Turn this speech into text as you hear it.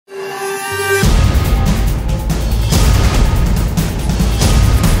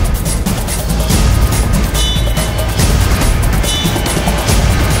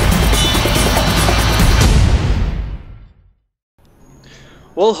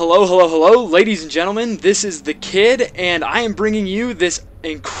Well, hello, ladies and gentlemen. This is the Kid, and I am bringing you this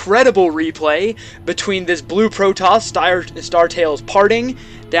incredible replay between this blue Protoss Star Tails Parting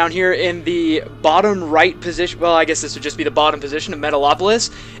down here in the bottom right position. Well, I guess this would just be the bottom position of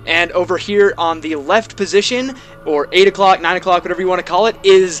Metalopolis, and over here on the left position, or 8 o'clock, 9 o'clock, whatever you want to call it,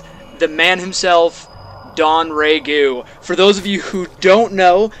 is the man himself, DongRaeGu. For those of you who don't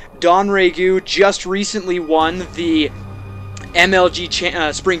know, DongRaeGu just recently won the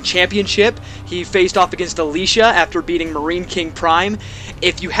MLG Spring Championship. He faced off against Alicia after beating Marine King Prime.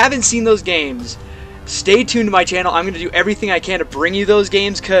 If you haven't seen those games, stay tuned to my channel. I'm going to do everything I can to bring you those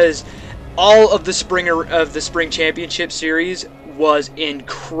games, because all of the Spring Championship series was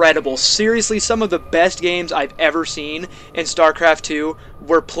incredible. Seriously, some of the best games I've ever seen in StarCraft 2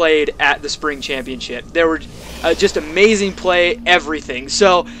 were played at the Spring Championship. There were just amazing play, everything.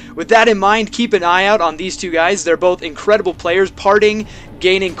 So with that in mind, keep an eye out on these two guys. They're both incredible players. Parting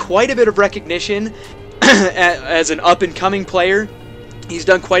gaining quite a bit of recognition as an up-and-coming player. He's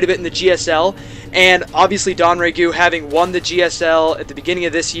done quite a bit in the GSL, and obviously DongRaeGu having won the GSL at the beginning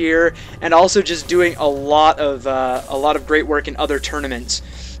of this year, and also just doing a lot of great work in other tournaments,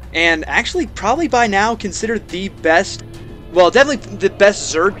 and actually probably by now considered the best, well, definitely the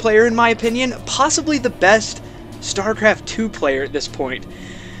best Zerg player in my opinion, possibly the best StarCraft 2 player at this point.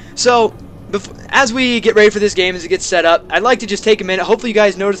 So as we get ready for this game, as it gets set up, I'd like to just take a minute. Hopefully you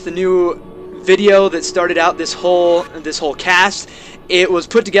guys noticed the new video that started out this whole cast. It was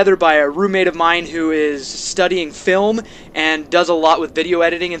put together by a roommate of mine who is studying film and does a lot with video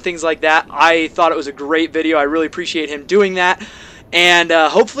editing and things like that. I thought it was a great video. I really appreciate him doing that. And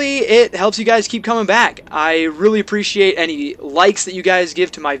hopefully it helps you guys keep coming back. I really appreciate any likes that you guys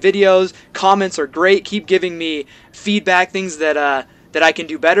give to my videos. Comments are great. Keep giving me feedback, things that I can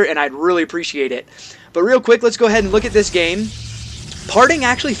do better, and I'd really appreciate it. But real quick, let's go ahead and look at this game. Parting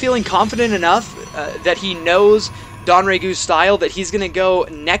actually feeling confident enough that he knows DongRaeGu's style, that he's going to go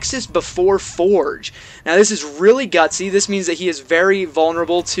Nexus before Forge. Now this is really gutsy. This means that he is very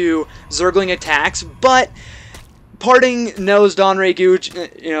vulnerable to Zergling attacks, but Parting knows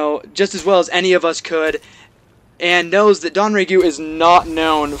DongRaeGu, just as well as any of us could, and knows that DongRaeGu is not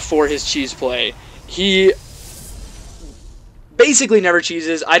known for his cheese play. He basically never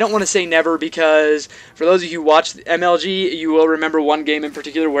cheeses. I don't want to say never, because for those of you who watch MLG, you will remember one game in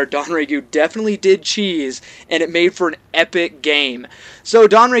particular where DongRaeGu definitely did cheese, and it made for an epic game. So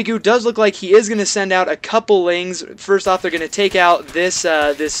DongRaeGu does look like he is going to send out a couple lings. First off, they're going to take out this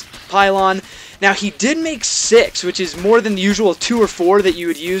pylon. Now he did make 6, which is more than the usual 2 or 4 that you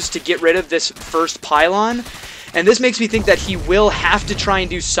would use to get rid of this first pylon. And this makes me think that he will have to try and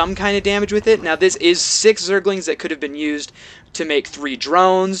do some kind of damage with it. Now this is 6 Zerglings that could have been used to make 3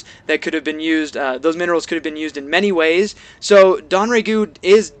 drones, that could have been used, those minerals could have been used in many ways. So DongRaeGu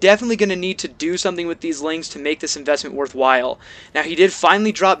is definitely going to need to do something with these lings to make this investment worthwhile. Now he did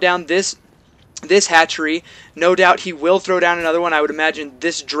finally drop down this hatchery. No doubt he will throw down another one. I would imagine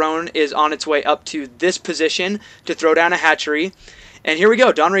this drone is on its way up to this position to throw down a hatchery. And here we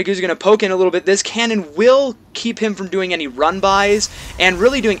go. DongRaeGu's going to poke in a little bit. This cannon will keep him from doing any run-bys and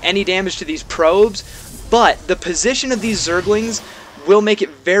really doing any damage to these probes, but the position of these Zerglings will make it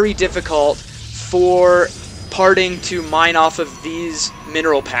very difficult for Parting to mine off of these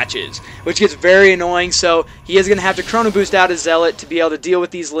mineral patches, which gets very annoying. So he is going to have to chrono boost out his Zealot to be able to deal with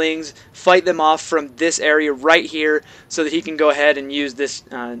these lings, fight them off from this area right here, so that he can go ahead and use this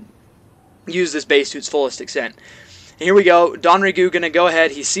base to its fullest extent. Here we go. DongRaeGu going to go ahead.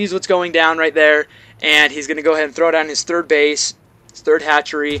 He sees what's going down right there, and he's going to go ahead and throw down his third base, his third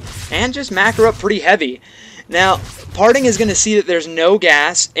hatchery, and just macro up pretty heavy. Now, Parting is going to see that there's no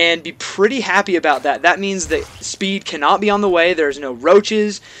gas and be pretty happy about that. That means that speed cannot be on the way. There's no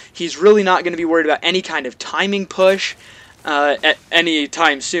roaches. He's really not going to be worried about any kind of timing push at any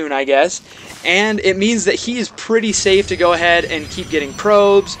time soon, I guess. And it means that he is pretty safe to go ahead and keep getting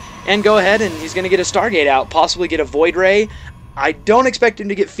probes, and go ahead and he's going to get a Stargate out, possibly get a Void Ray. I don't expect him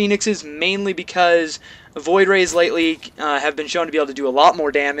to get Phoenixes, mainly because Void Rays lately have been shown to be able to do a lot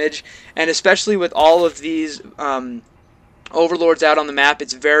more damage, and especially with all of these Overlords out on the map,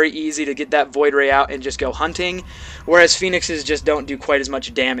 it's very easy to get that Void Ray out and just go hunting, whereas Phoenixes just don't do quite as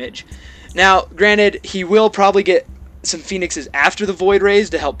much damage. Now, granted, he will probably get some Phoenixes after the Void Rays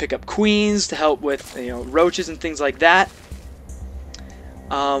to help pick up Queens, to help with roaches and things like that.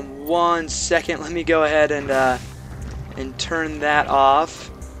 1 second, let me go ahead and turn that off.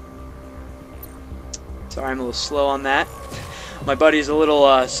 Sorry, I'm a little slow on that. My buddy's a little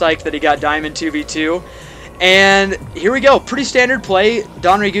psyched that he got Diamond 2v2. And here we go. Pretty standard play.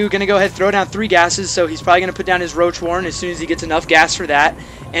 DongRaeGu going to go ahead and throw down 3 gases, so he's probably going to put down his Roach Warren as soon as he gets enough gas for that.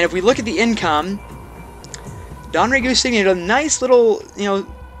 And if we look at the income, DongRaeGu sitting at a nice little,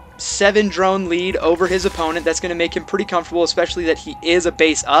 7 drone lead over his opponent. That's going to make him pretty comfortable, especially that he is a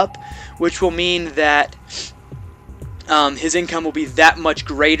base up, which will mean that his income will be that much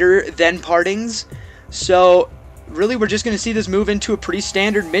greater than Parting's. So really, we're just going to see this move into a pretty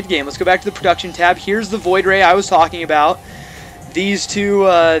standard mid game. Let's go back to the production tab. Here's the Void Ray I was talking about. These two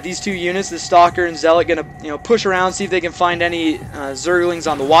units, the Stalker and Zealot, going to push around, see if they can find any Zerglings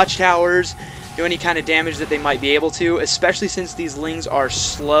on the watchtowers, do any kind of damage that they might be able to, especially since these Lings are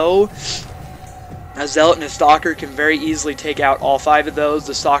slow. A Zealot and a Stalker can very easily take out all 5 of those.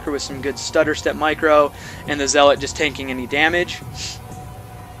 The Stalker with some good stutter step micro, and the Zealot just tanking any damage.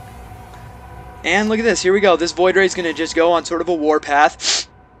 And look at this, here we go. This Void Ray is going to just go on sort of a warpath.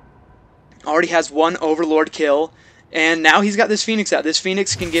 Already has 1 Overlord kill. And now he's got this Phoenix out. This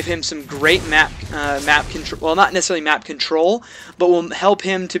Phoenix can give him some great map control. Well, not necessarily map control, but will help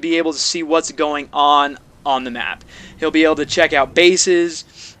him to be able to see what's going on the map. He'll be able to check out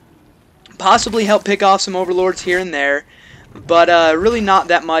bases, possibly help pick off some Overlords here and there, but really not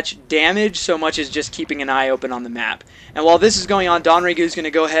that much damage, so much as just keeping an eye open on the map. And while this is going on, DongRaeGu is going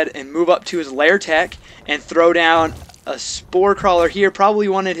to go ahead and move up to his lair tech and throw down a Spore Crawler here. Probably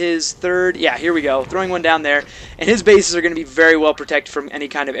wanted his 3rd. Yeah, here we go. Throwing one down there. And his bases are going to be very well protected from any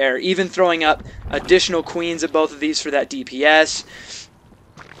kind of air. Even throwing up additional Queens at both of these for that DPS.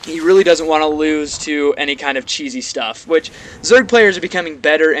 He really doesn't want to lose to any kind of cheesy stuff, which Zerg players are becoming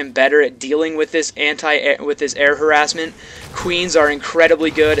better and better at dealing with this air harassment. Queens are incredibly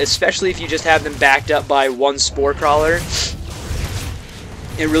good, especially if you just have them backed up by 1 Spore Crawler.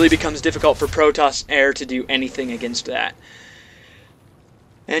 It really becomes difficult for Protoss Air to do anything against that.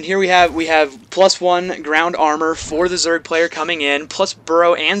 And here we have +1 ground armor for the Zerg player coming in, plus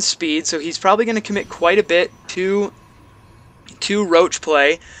burrow and speed, so he's probably going to commit quite a bit to Roach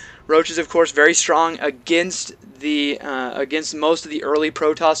play. Roach is, of course, very strong against most of the early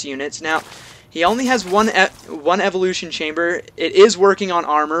Protoss units. Now, he only has one evolution chamber. It is working on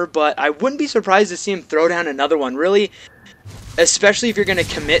armor, but I wouldn't be surprised to see him throw down another one. Really, especially if you're going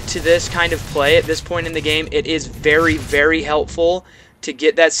to commit to this kind of play at this point in the game, it is very, very helpful to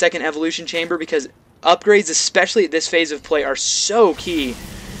get that 2nd evolution chamber, because upgrades, especially at this phase of play, are so key.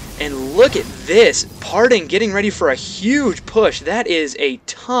 And look at this, Parting getting ready for a huge push. That is a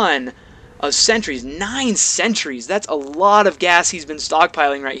ton of sentries, 9 sentries. That's a lot of gas he's been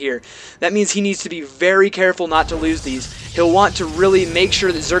stockpiling right here. That means he needs to be very careful not to lose these. He'll want to really make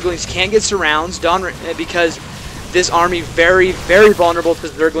sure that Zerglings can't get surrounds, because this army very, very vulnerable to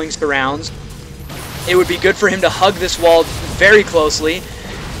Zergling surrounds. It would be good for him to hug this wall very closely.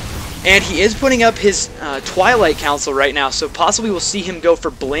 And he is putting up his Twilight Council right now, so possibly we'll see him go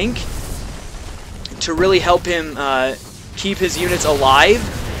for Blink to really help him keep his units alive.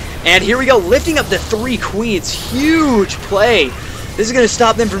 And here we go, lifting up the 3 Queens. Huge play. This is going to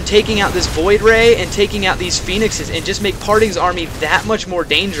stop them from taking out this Void Ray and taking out these Phoenixes and just make Parting's army that much more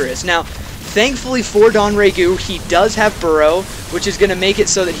dangerous. Now, thankfully for DongRaeGu, he does have Burrow, which is going to make it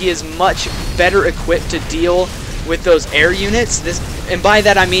so that he is much better equipped to deal with those air units. And by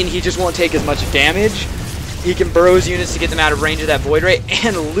that I mean he just won't take as much damage. He can burrow his units to get them out of range of that Void Ray,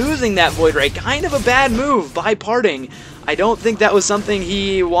 and losing that Void Ray, kind of a bad move by Parting. I don't think that was something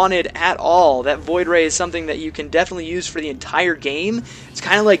he wanted at all. That Void Ray is something that you can definitely use for the entire game. It's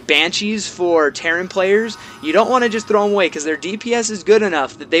kind of like Banshees for Terran players. You don't want to just throw them away, because their DPS is good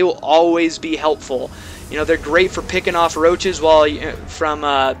enough that they will always be helpful. You know, they're great for picking off roaches from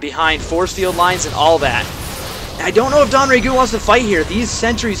behind force field lines and all that. I don't know if DongRaeGu wants to fight here. These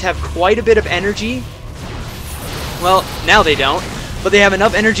sentries have quite a bit of energy. Well, now they don't. But they have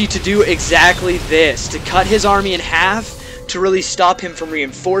enough energy to do exactly this. To cut his army in half, to really stop him from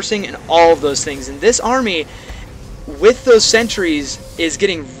reinforcing, and all of those things. And this army, with those sentries, is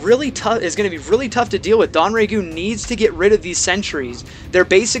getting really tough. Is going to be really tough to deal with. DongRaeGu needs to get rid of these sentries. They're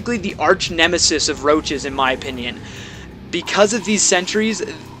basically the arch nemesis of roaches, in my opinion. Because of these sentries,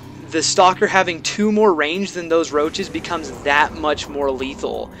 the Stalker having 2 more range than those roaches becomes that much more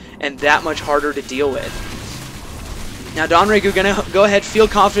lethal and that much harder to deal with. Now DongRaeGu gonna go ahead, feel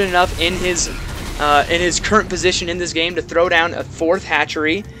confident enough in his current position in this game to throw down a 4th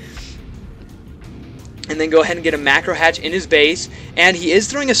hatchery, and then go ahead and get a macro hatch in his base. And he is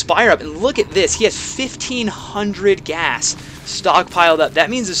throwing a Spire up, and look at this, he has 1,500 gas stockpiled up. That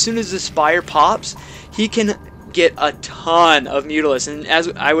means as soon as the Spire pops, he can get a ton of Mutalisks. And as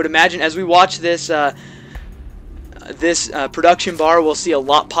I would imagine, as we watch this production bar, we'll see a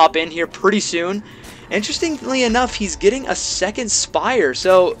lot pop in here pretty soon. Interestingly enough, he's getting a second Spire,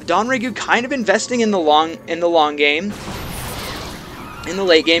 so DongRaeGu kind of investing in the long game. In the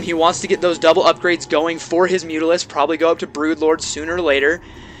late game, he wants to get those double upgrades going for his Mutalisk, probably go up to Broodlord sooner or later,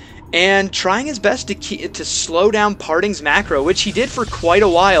 and trying his best to slow down Parting's macro, which he did for quite a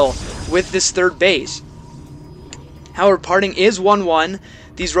while with this third base. However, Parting is 1-1.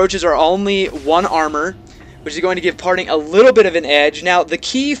 These roaches are only 1 armor, which is going to give Parting a little bit of an edge. Now, the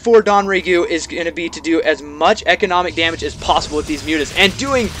key for DongRaeGu is going to be to do as much economic damage as possible with these Mutas, and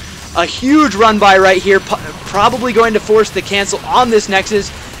doing a huge run by right here, probably going to force the cancel on this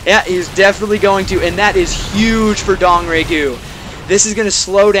Nexus. Yeah, he's definitely going to, and that is huge for DongRaeGu. This is going to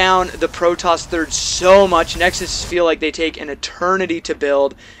slow down the Protoss third so much. Nexus feel like they take an eternity to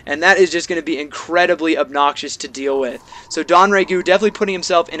build, and that is just going to be incredibly obnoxious to deal with. So DongRaeGu definitely putting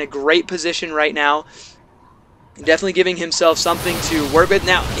himself in a great position right now. Definitely giving himself something to work with.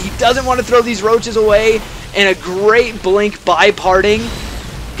 Now, he doesn't want to throw these roaches away, and a great blink by Parting.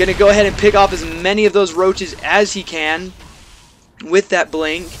 Going to go ahead and pick off as many of those roaches as he can with that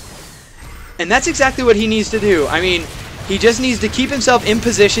blink. And that's exactly what he needs to do. I mean, he just needs to keep himself in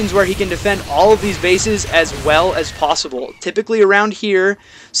positions where he can defend all of these bases as well as possible. Typically around here,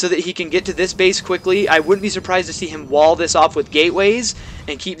 so that he can get to this base quickly. I wouldn't be surprised to see him wall this off with gateways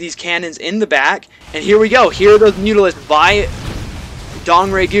and keep these cannons in the back. And here we go. Here are those Mutalisks by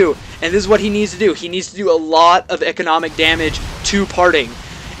DongRaeGu. And this is what he needs to do. He needs to do a lot of economic damage to Parting.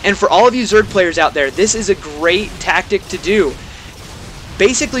 And for all of you Zerg players out there, this is a great tactic to do.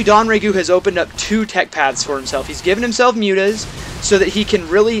 Basically, DongRaeGu has opened up 2 tech paths for himself. He's given himself mutas so that he can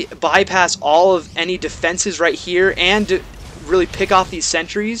really bypass all of any defenses right here and really pick off these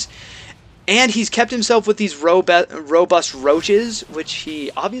sentries. And he's kept himself with these robust roaches, which he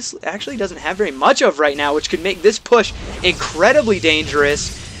obviously actually doesn't have very much of right now, which could make this push incredibly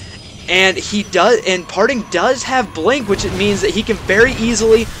dangerous. And Parting does have blink, which it means that he can very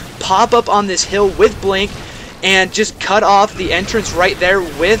easily pop up on this hill with blink and just cut off the entrance right there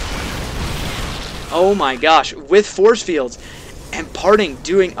with, oh my gosh, with force fields. And Parting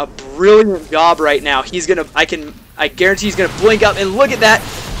doing a brilliant job right now. He's gonna, I guarantee he's gonna blink up, and look at that,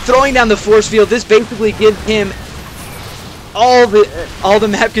 throwing down the force field. This basically gives him all the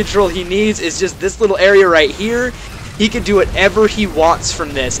map control he needs. Is just this little area right here. He can do whatever he wants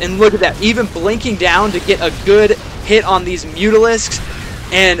from this. And look at that, even blinking down to get a good hit on these Mutalisks.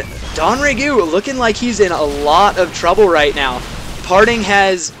 And DongRaeGu looking like he's in a lot of trouble right now. Parting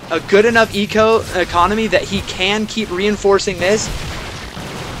has a good enough economy that he can keep reinforcing this.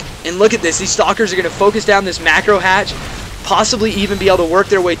 And look at this, these stalkers are going to focus down this macro hatch, possibly even be able to work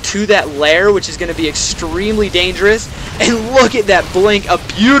their way to that lair, which is going to be extremely dangerous. And look at that blink, a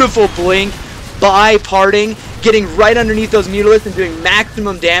beautiful blink by Parting, getting right underneath those Mutalisks and doing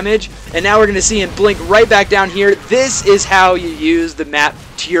maximum damage. And now we're going to see him blink right back down here. This is how you use the map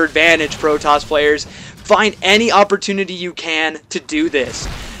to your advantage, Protoss players. Find any opportunity you can to do this.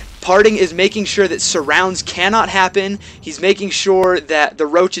 Parting is making sure that surrounds cannot happen. He's making sure that the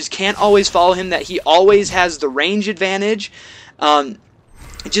roaches can't always follow him, that he always has the range advantage.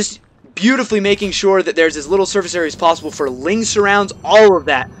 Just beautifully making sure that there's as little surface area as possible for Ling surrounds, all of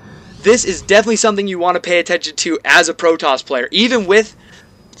that. This is definitely something you want to pay attention to as a Protoss player. Even with...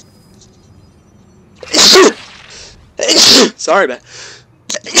 Sorry about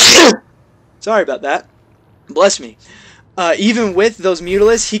that. Bless me. Even with those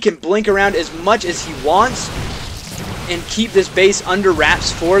Mutalisks, he can blink around as much as he wants and keep this base under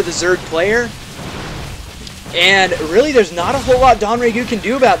wraps for the Zerg player. And really, there's not a whole lot DongRaeGu can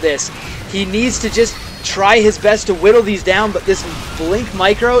do about this. He needs to just try his best to whittle these down, but this blink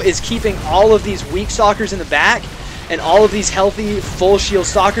micro is keeping all of these weak stalkers in the back and all of these healthy full shield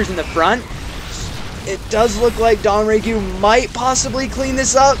stalkers in the front. It does look like DongRaeGu might possibly clean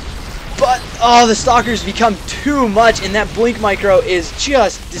this up, but oh, the stalkers become too much, and that blink micro is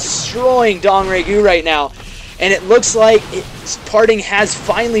just destroying DongRaeGu right now. And it looks like Parting has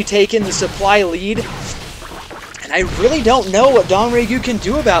finally taken the supply lead, and I really don't know what DongRaeGu can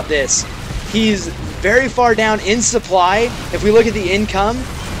do about this. He's very far down in supply. If we look at the income,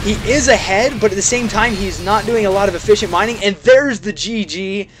 he is ahead, but at the same time, he's not doing a lot of efficient mining. And there's the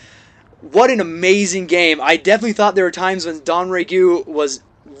GG. What an amazing game. I definitely thought there were times when DongRaeGu was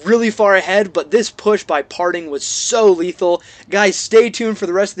really far ahead, but this push by Parting was so lethal. Guys, stay tuned for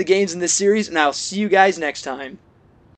the rest of the games in this series, and I'll see you guys next time.